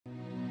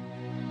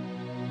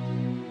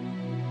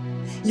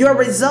Your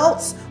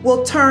results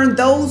will turn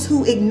those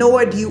who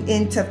ignored you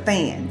into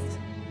fans.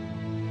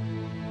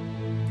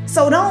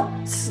 So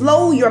don't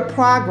slow your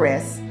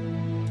progress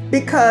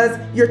because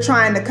you're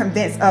trying to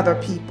convince other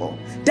people.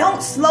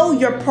 Don't slow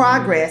your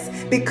progress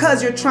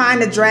because you're trying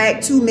to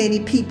drag too many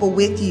people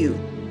with you.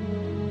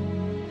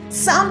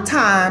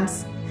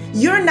 Sometimes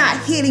you're not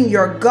hitting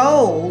your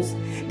goals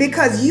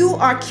because you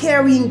are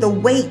carrying the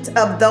weight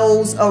of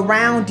those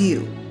around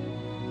you.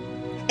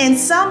 And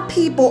some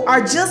people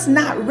are just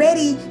not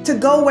ready to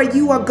go where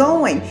you are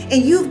going,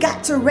 and you've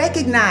got to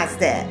recognize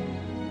that.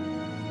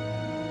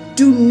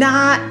 Do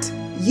not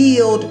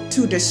yield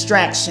to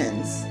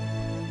distractions.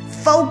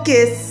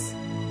 Focus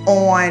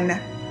on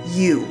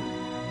you.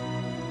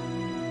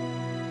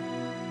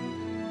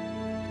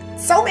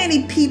 So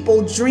many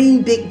people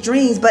dream big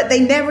dreams, but they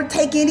never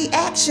take any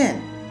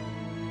action.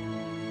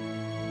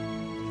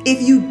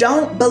 If you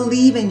don't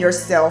believe in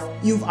yourself,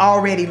 you've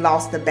already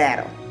lost the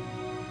battle.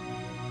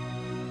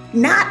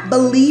 Not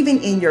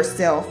believing in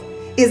yourself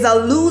is a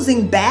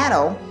losing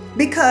battle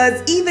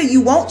because either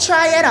you won't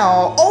try at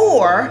all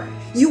or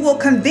you will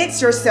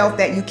convince yourself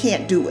that you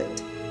can't do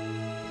it.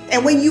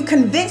 And when you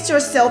convince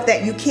yourself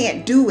that you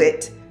can't do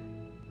it,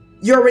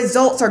 your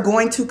results are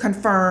going to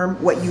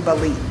confirm what you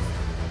believe.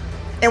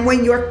 And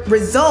when your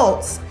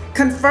results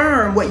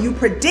confirm what you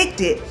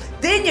predicted,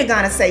 then you're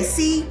going to say,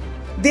 see,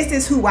 this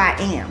is who I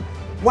am.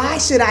 Why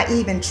should I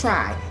even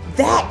try?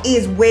 That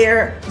is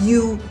where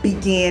you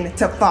begin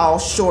to fall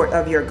short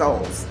of your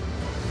goals.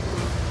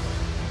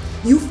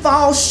 You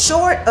fall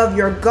short of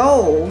your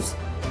goals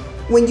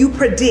when you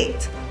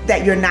predict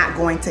that you're not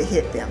going to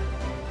hit them.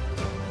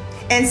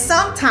 And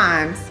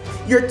sometimes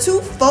you're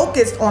too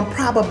focused on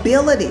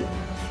probability.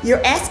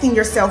 You're asking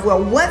yourself,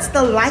 well, what's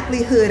the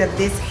likelihood of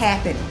this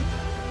happening?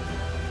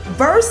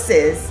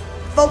 Versus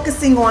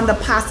focusing on the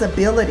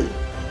possibility.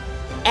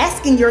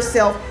 Asking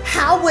yourself,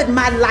 how would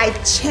my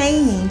life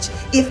change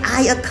if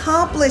I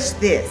accomplish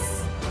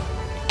this?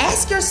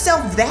 Ask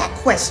yourself that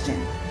question.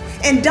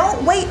 And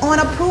don't wait on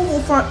approval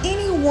from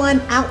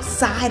anyone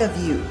outside of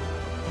you.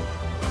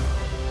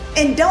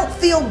 And don't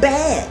feel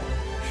bad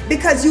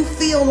because you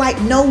feel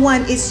like no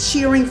one is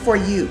cheering for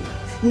you.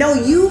 No,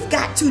 you've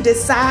got to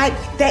decide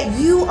that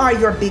you are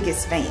your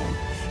biggest fan.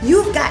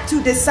 You've got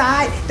to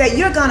decide that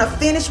you're going to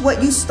finish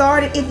what you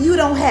started if you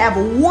don't have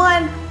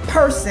one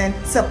person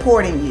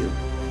supporting you.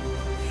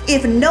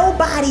 If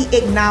nobody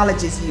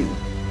acknowledges you,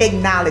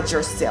 acknowledge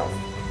yourself.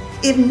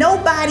 If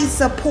nobody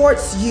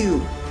supports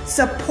you,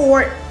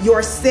 support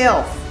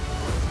yourself.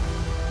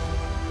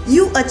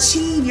 You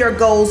achieve your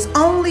goals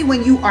only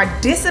when you are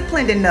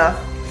disciplined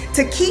enough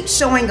to keep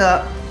showing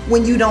up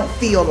when you don't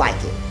feel like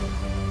it.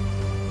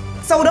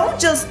 So don't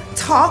just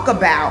talk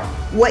about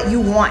what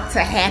you want to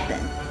happen.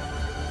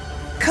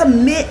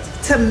 Commit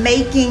to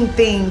making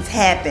things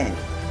happen.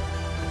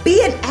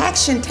 Be an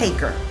action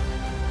taker.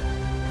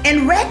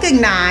 And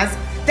recognize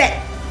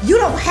that you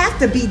don't have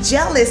to be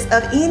jealous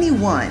of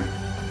anyone.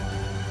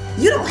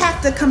 You don't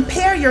have to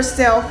compare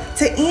yourself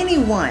to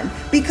anyone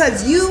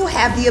because you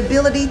have the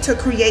ability to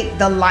create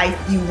the life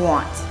you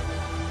want.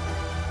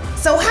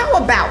 So how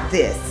about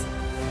this?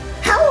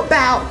 How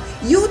about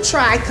you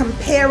try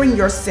comparing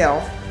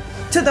yourself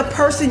to the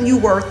person you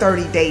were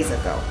 30 days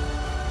ago?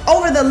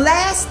 Over the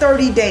last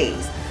 30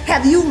 days,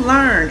 have you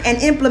learned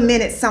and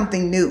implemented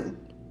something new?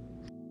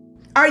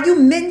 Are you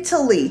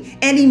mentally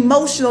and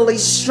emotionally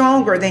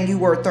stronger than you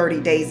were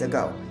 30 days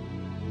ago?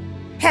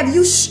 Have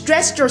you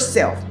stressed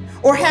yourself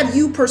or have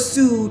you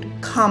pursued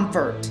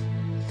comfort?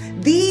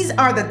 These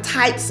are the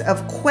types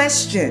of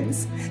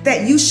questions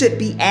that you should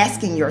be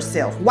asking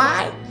yourself.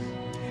 Why?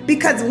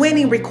 Because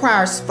winning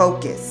requires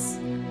focus.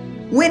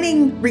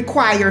 Winning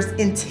requires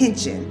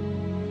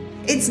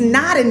intention. It's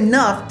not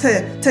enough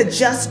to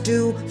just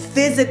do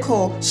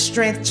physical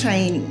strength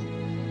training.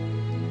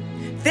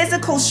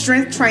 Physical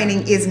strength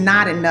training is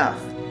not enough.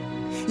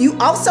 You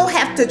also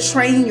have to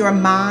train your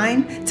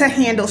mind to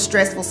handle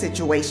stressful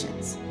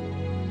situations.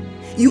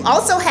 You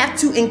also have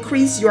to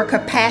increase your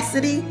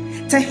capacity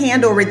to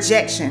handle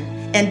rejection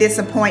and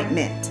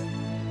disappointment.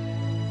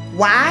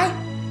 Why?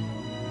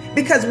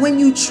 Because when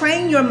you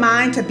train your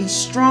mind to be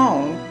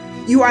strong,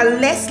 you are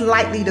less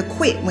likely to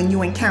quit when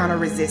you encounter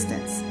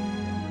resistance.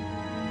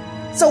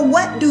 So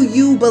what do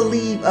you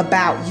believe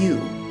about you?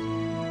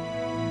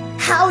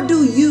 How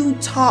do you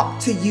talk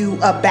to you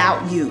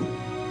about you?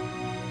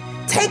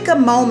 Take a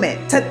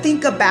moment to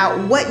think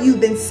about what you've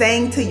been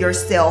saying to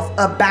yourself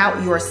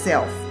about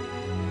yourself.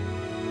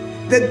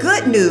 The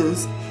good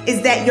news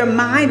is that your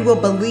mind will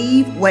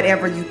believe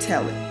whatever you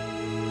tell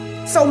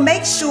it. So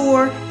make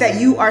sure that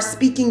you are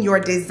speaking your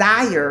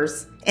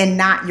desires and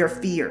not your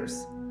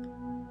fears.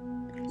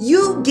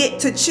 You get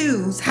to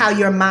choose how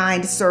your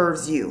mind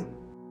serves you.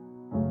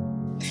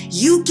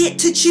 You get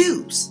to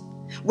choose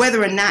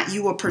whether or not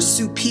you will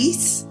pursue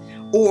peace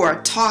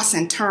or toss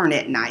and turn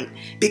at night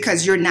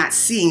because you're not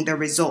seeing the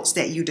results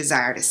that you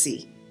desire to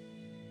see.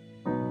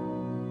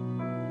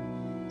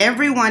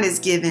 Everyone is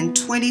given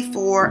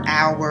 24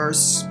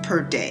 hours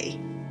per day.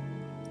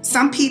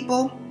 Some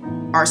people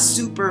are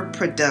super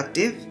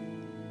productive,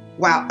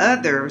 while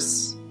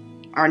others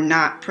are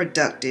not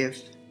productive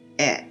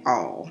at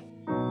all.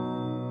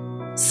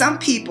 Some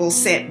people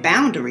set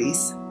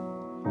boundaries,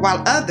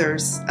 while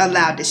others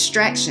allow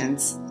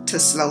distractions to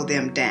slow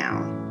them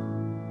down.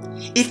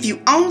 If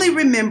you only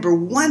remember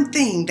one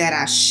thing that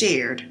I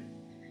shared,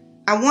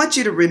 I want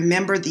you to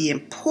remember the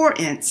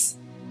importance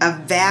of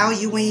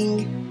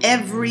valuing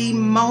every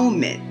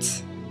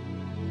moment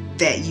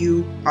that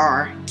you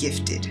are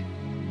gifted.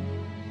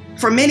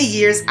 For many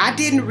years, I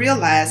didn't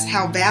realize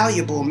how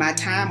valuable my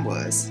time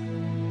was.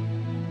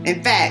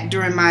 In fact,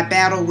 during my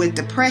battle with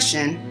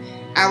depression,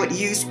 I would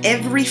use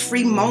every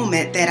free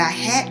moment that I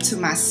had to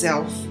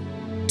myself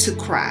to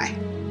cry.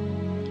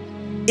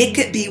 It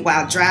could be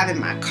while driving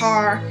my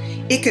car.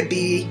 It could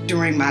be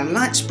during my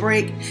lunch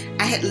break.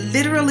 I had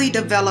literally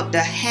developed a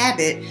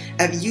habit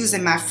of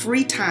using my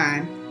free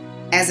time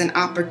as an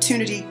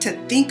opportunity to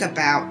think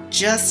about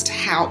just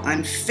how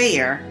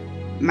unfair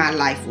my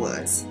life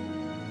was.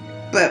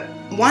 But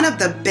one of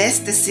the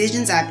best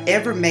decisions I've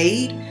ever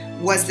made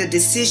was the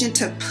decision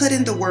to put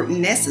in the work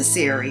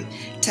necessary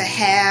to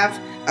have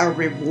a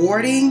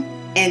rewarding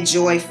and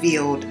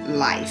joy-filled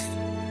life.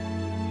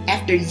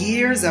 After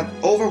years of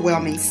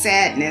overwhelming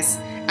sadness,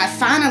 I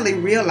finally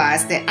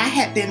realized that I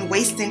had been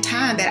wasting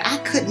time that I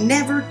could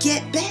never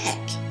get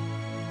back.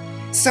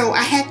 So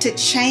I had to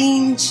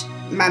change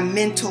my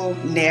mental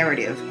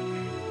narrative.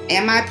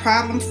 Am I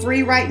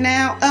problem-free right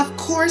now? Of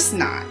course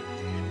not.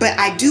 But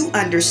I do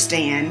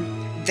understand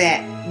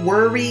that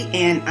worry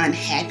and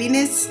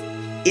unhappiness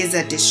is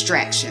a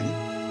distraction.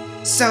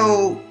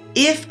 So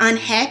if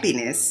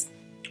unhappiness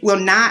will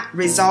not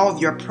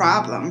resolve your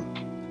problem,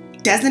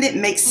 doesn't it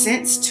make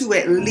sense to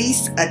at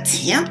least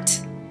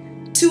attempt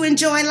to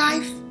enjoy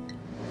life?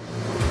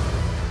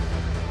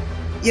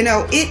 You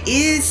know, it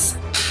is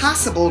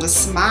possible to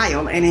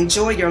smile and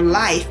enjoy your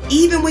life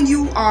even when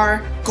you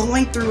are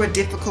going through a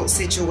difficult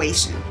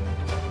situation.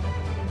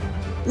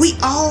 We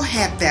all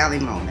have valley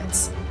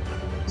moments.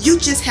 You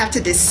just have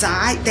to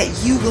decide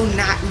that you will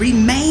not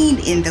remain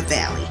in the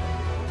valley.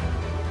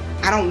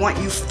 I don't want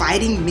you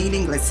fighting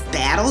meaningless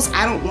battles.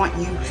 I don't want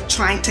you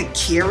trying to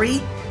carry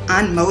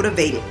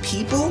unmotivated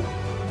people.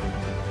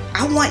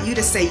 I want you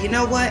to say, you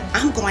know what?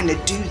 I'm going to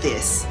do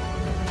this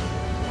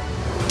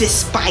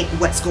despite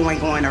what's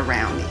going on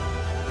around me.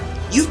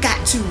 You've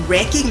got to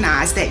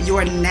recognize that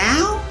your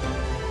now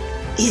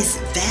is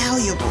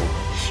valuable.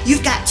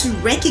 You've got to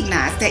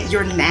recognize that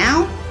your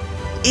now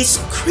is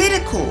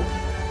critical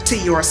to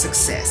your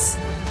success.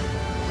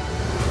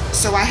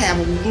 So I have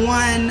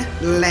one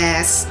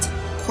last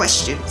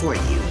question for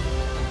you.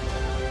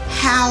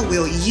 How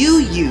will you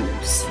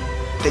use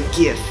the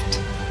gift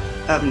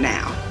of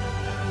now?